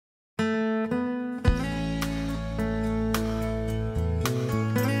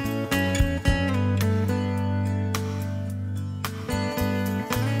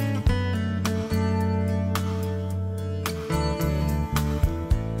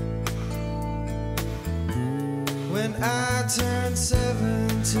When I turned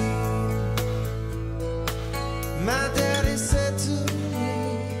 17, my daddy said to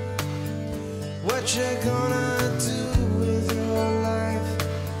me, what you gonna do with your life?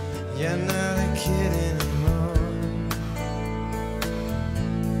 You're not a kid anymore.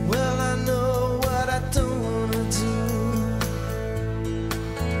 Well, I know what I don't wanna do,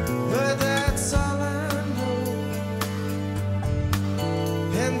 but that's all I know.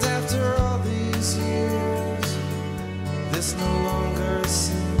 And after all these years, this no longer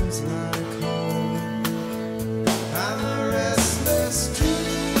seems like home. I'm a restless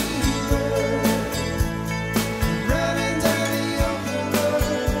dreamer, running down the open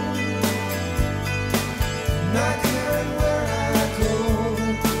road, not caring where I go,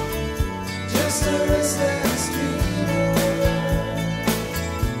 just a restless dreamer.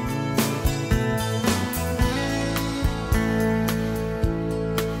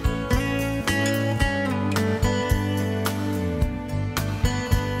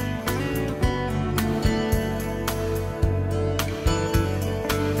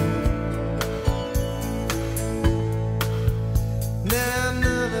 Now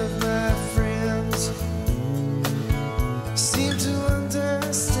none of my friends seem to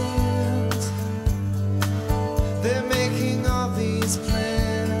understand. They're making all these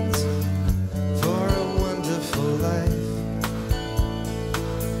plans for a wonderful life.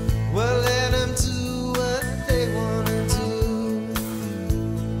 Well, let them do what they want to do,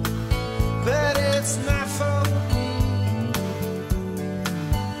 but it's not for me.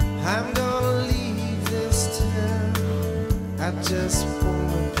 I'm gonna leave this town. I just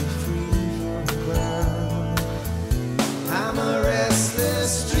wanna be free from the ground. I'm a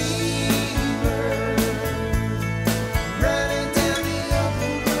restless dreamer, running down the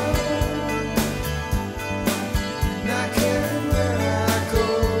open road, not caring where I go,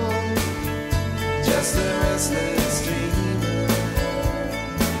 just a restless dreamer.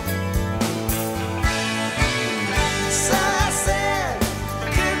 So I said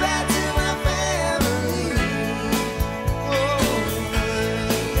goodbye to my family.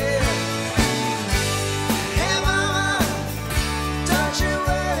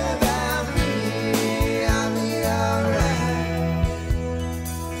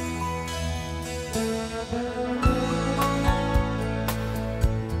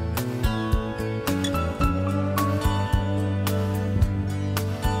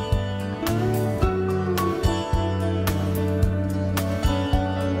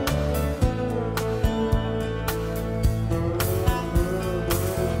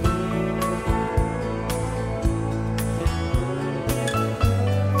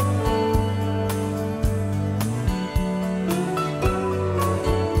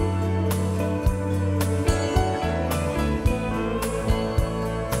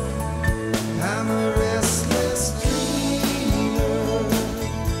 I'm a restless dreamer,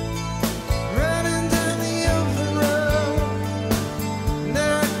 running down the open road,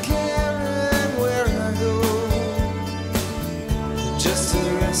 not caring where I go, just a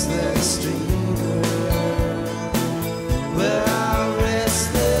restless dreamer.